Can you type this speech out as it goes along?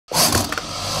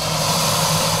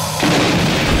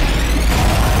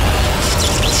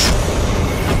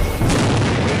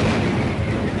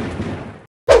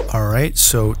Alright,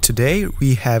 so today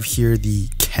we have here the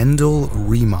Kendyll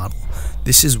Remodel.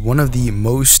 This is one of the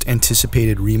most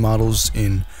anticipated remodels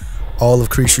in all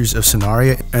of Creatures of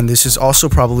Sonaria, and this is also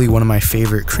probably one of my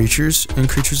favorite creatures in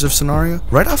Creatures of Sonaria.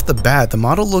 Right off the bat, the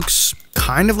model looks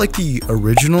kind of like the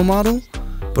original model,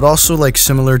 but also like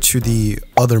similar to the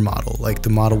other model, like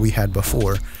the model we had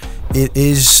before.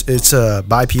 It's a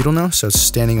bipedal now, so it's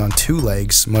standing on two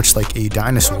legs, much like a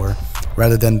dinosaur,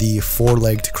 rather than the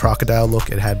four-legged crocodile look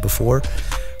it had before.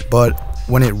 But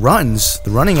when it runs,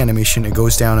 the running animation, it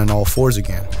goes down on all fours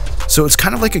again. So it's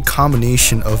kind of like a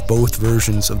combination of both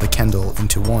versions of the Kendyll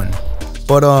into one.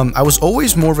 But I was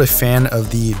always more of a fan of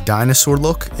the dinosaur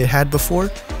look it had before.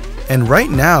 And right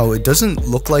now, it doesn't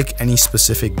look like any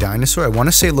specific dinosaur. I want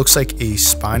to say it looks like a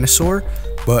Spinosaur,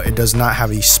 but it does not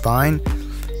have a spine.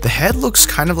 The head looks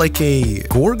kind of like a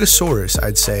Gorgosaurus,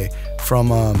 I'd say, from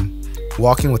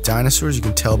Walking with Dinosaurs. You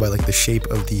can tell by like the shape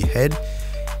of the head.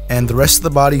 And the rest of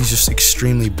the body is just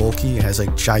extremely bulky. It has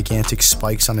like gigantic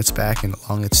spikes on its back and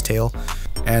along its tail.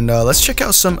 And let's check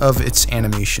out some of its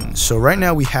animations. So right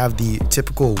now we have the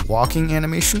typical walking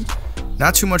animation.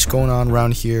 Not too much going on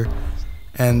around here.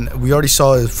 And we already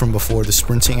saw it from before, the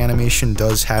sprinting animation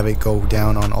does have it go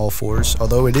down on all fours,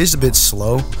 although it is a bit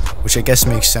slow, which I guess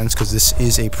makes sense because this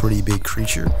is a pretty big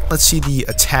creature. Let's see the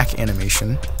attack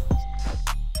animation.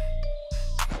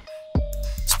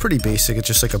 It's pretty basic, it's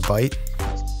just like a bite.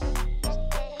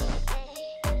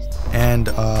 And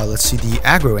let's see the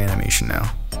aggro animation now.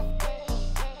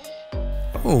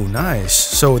 Oh, nice.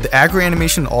 So the aggro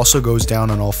animation also goes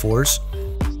down on all fours.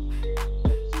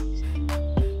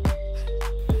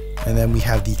 And then we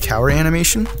have the cower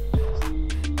animation.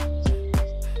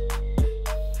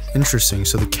 Interesting.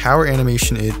 So the cower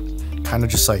animation, it kind of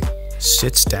just like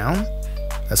sits down.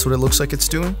 That's what it looks like it's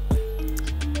doing.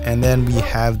 And then we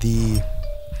have the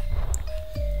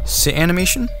sit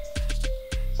animation.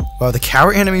 Well, the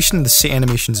cower animation and the sit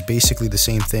animation is basically the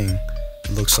same thing,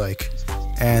 it looks like.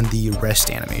 And the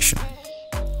rest animation.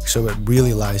 So it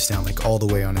really lies down like all the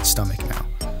way on its stomach now.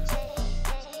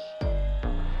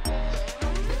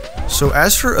 So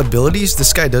as for abilities,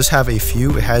 this guy does have a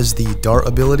few. It has the dart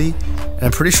ability, and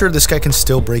I'm pretty sure this guy can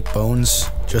still break bones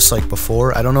just like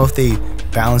before. I don't know if they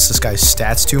balance this guy's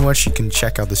stats too much. You can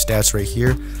check out the stats right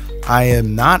here. I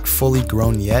am not fully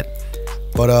grown yet,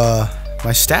 but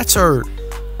my stats are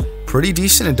pretty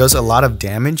decent. It does a lot of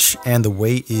damage, and the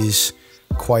weight is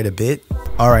quite a bit.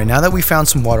 Alright, now that we found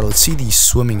some water, let's see the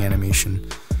swimming animation.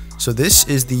 So this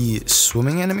is the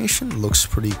swimming animation. It looks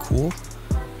pretty cool.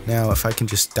 Now, if I can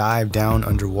just dive down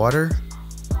underwater.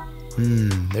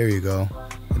 There you go.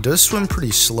 It does swim pretty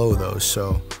slow though,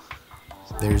 so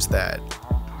there's that.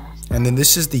 And then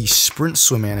this is the sprint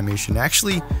swim animation. It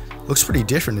actually looks pretty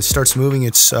different. It starts moving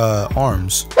its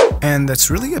arms. And that's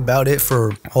really about it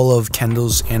for all of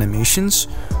Kendyll's animations.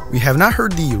 We have not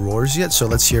heard the roars yet, so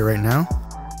let's hear it right now.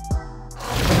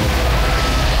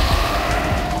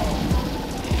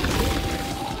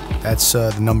 That's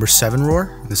the number 7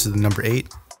 roar. This is the number 8.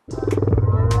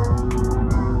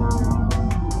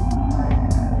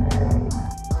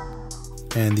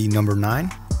 And the number 9.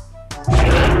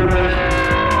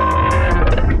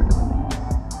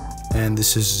 And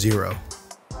this is 0.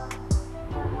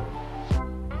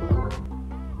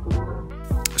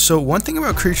 So one thing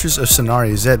about Creatures of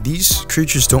Sonaria is that these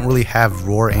creatures don't really have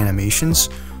roar animations.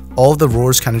 All of the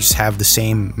roars kind of just have the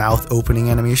same mouth opening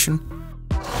animation.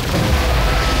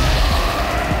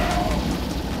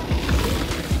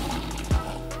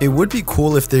 It would be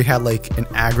cool if they had like an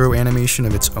aggro animation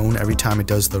of its own every time it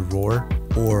does the roar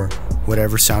or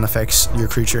whatever sound effects your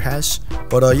creature has.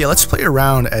 But yeah, let's play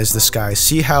around as this guy,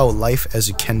 see how life as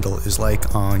a Kendyll is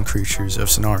like on Creatures of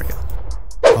Sonaria.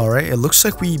 Alright, it looks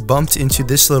like we bumped into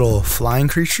this little flying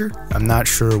creature. I'm not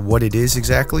sure what it is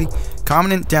exactly.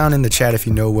 Comment down in the chat if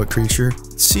you know what creature.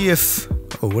 Let's see if...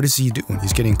 Oh, what is he doing?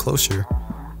 He's getting closer.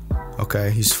 Okay,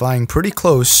 he's flying pretty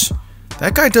close.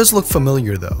 That guy does look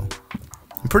familiar though.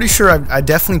 I'm pretty sure I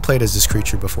definitely played as this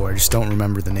creature before, I just don't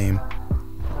remember the name.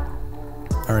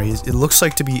 Alright, it looks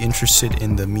like to be interested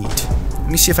in the meat.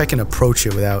 Let me see if I can approach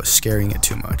it without scaring it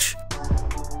too much.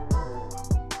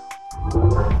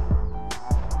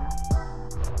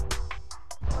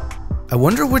 I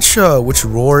wonder which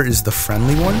roar is the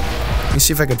friendly one. Let me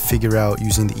see if I could figure out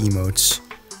using the emotes.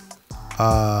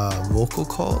 Vocal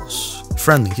calls?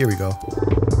 Friendly, here we go.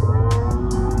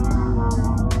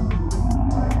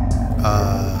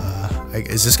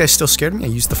 Is this guy still scared of me? I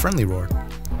used the friendly roar.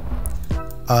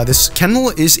 This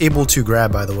Kendyll is able to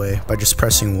grab, by the way, by just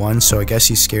pressing 1, so I guess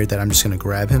he's scared that I'm just gonna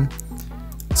grab him.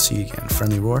 Let's see again,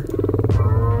 friendly roar.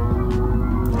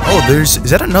 Oh, is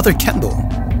that another Kendyll?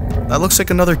 that looks like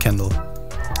another Kendyll.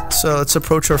 So let's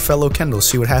approach our fellow Kendyll,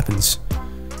 see what happens.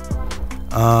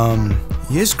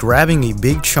 He is grabbing a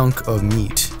big chunk of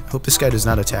meat. I hope this guy does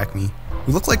not attack me.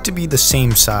 We look like to be the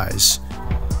same size,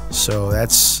 so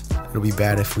it'll be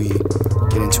bad if we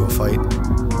get into a fight.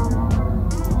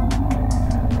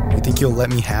 You think you'll let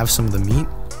me have some of the meat?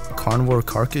 Carnivore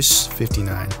carcass,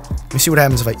 59. Let me see what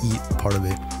happens if I eat part of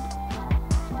it.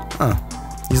 Huh.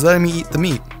 He's letting me eat the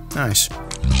meat. Nice.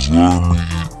 He's letting me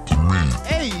eat the meat.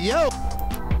 Hey, yo!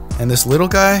 And this little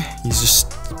guy, he's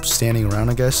just standing around,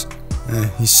 I guess.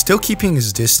 He's still keeping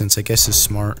his distance, I guess is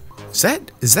smart.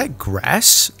 Is that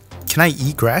grass? Can I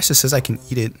eat grass? It says I can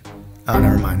eat it. Oh,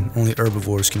 never mind. Only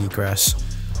herbivores can eat grass.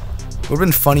 It would have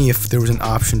been funny if there was an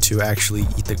option to actually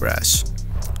eat the grass.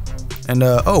 And,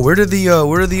 oh, where did the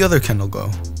other Kendyll go?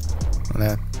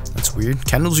 Well, that's weird.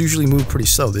 Kendylls usually move pretty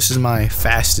slow. This is my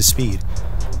fastest speed.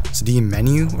 Is it the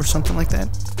menu or something like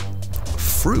that?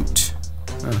 Fruit.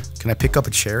 Can I pick up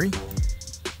a cherry?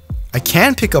 I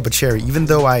can pick up a cherry, even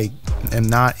though I am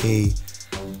not a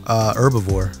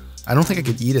herbivore. I don't think I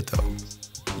could eat it, though.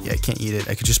 Yeah, I can't eat it.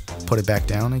 I could just put it back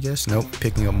down, I guess. Nope,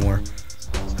 picking up more.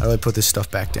 How do I put this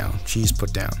stuff back down? Cheese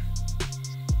put down.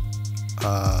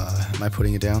 Am I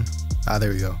putting it down? Ah,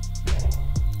 there we go.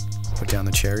 Put down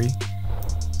the cherry.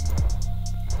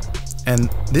 And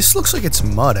this looks like it's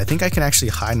mud. I think I can actually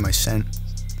hide my scent.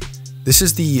 This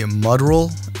is the mud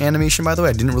roll animation, by the way.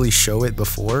 I didn't really show it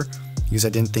before because I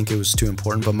didn't think it was too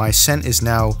important, but my scent is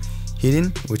now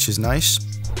hidden, which is nice.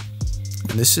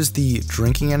 And this is the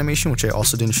drinking animation, which I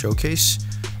also didn't showcase.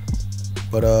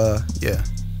 But, yeah.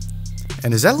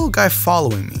 And is that little guy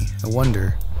following me? I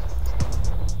wonder.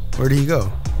 Where did he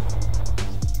go?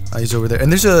 Oh, he's over there.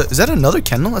 And is that another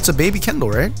Kendyll? That's a baby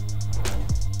Kendyll, right?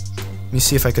 Let me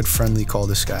see if I could friendly call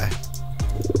this guy.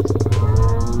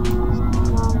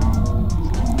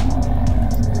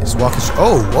 He's walking.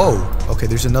 Oh, whoa. Okay,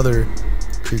 there's another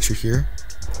creature here.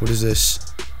 What is this?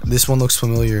 This one looks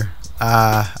familiar.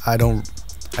 I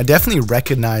definitely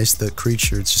recognize the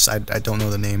creature. It's just I don't know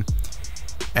the name.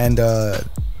 And I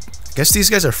guess these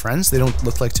guys are friends. They don't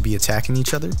look like to be attacking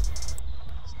each other.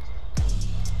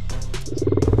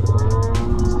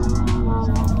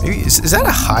 Maybe is that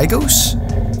a Hygos?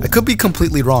 I could be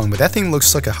completely wrong, but that thing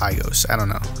looks like a Hygos. I don't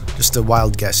know. Just a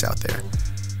wild guess out there.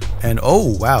 And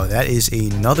oh wow, that is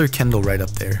another Kendyll right up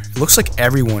there. It looks like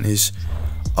everyone is.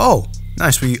 Oh,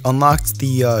 nice. We unlocked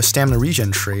the stamina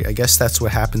regen trait. I guess that's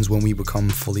what happens when we become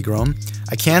fully grown.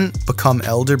 I can become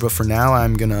elder, but for now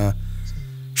I'm gonna.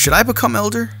 Should I become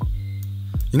elder?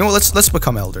 You know what? Let's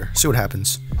become elder. See what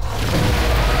happens.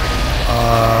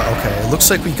 Okay. It looks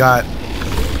like we got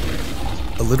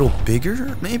a little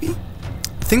bigger, maybe.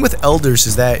 The thing with elders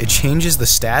is that it changes the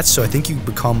stats, so I think you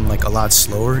become like a lot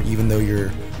slower, even though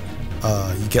you're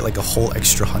you get like a whole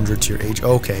extra 100 to your age.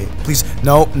 Okay, please,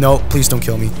 no, please don't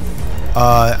kill me.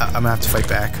 I'm gonna have to fight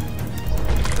back.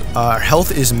 Our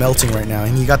health is melting right now,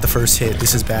 and you got the first hit.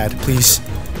 This is bad. Please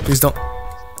don't.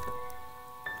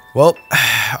 Well,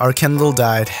 our Kendyll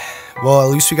died. Well,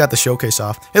 at least we got the showcase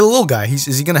off. Hey, the little guy, is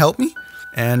he gonna help me?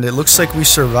 And it looks like we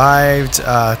survived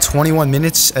 21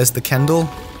 minutes as the Kendyll.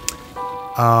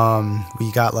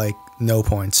 We got like no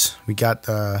points. We got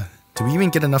did we even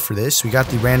get enough for this? We got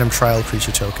the random trial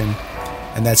creature token,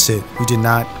 and that's it. We did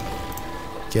not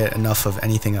get enough of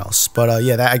anything else. But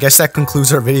yeah, I guess that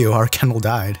concludes our video. Our Kendyll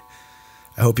died.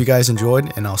 I hope you guys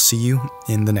enjoyed, and I'll see you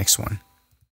in the next one.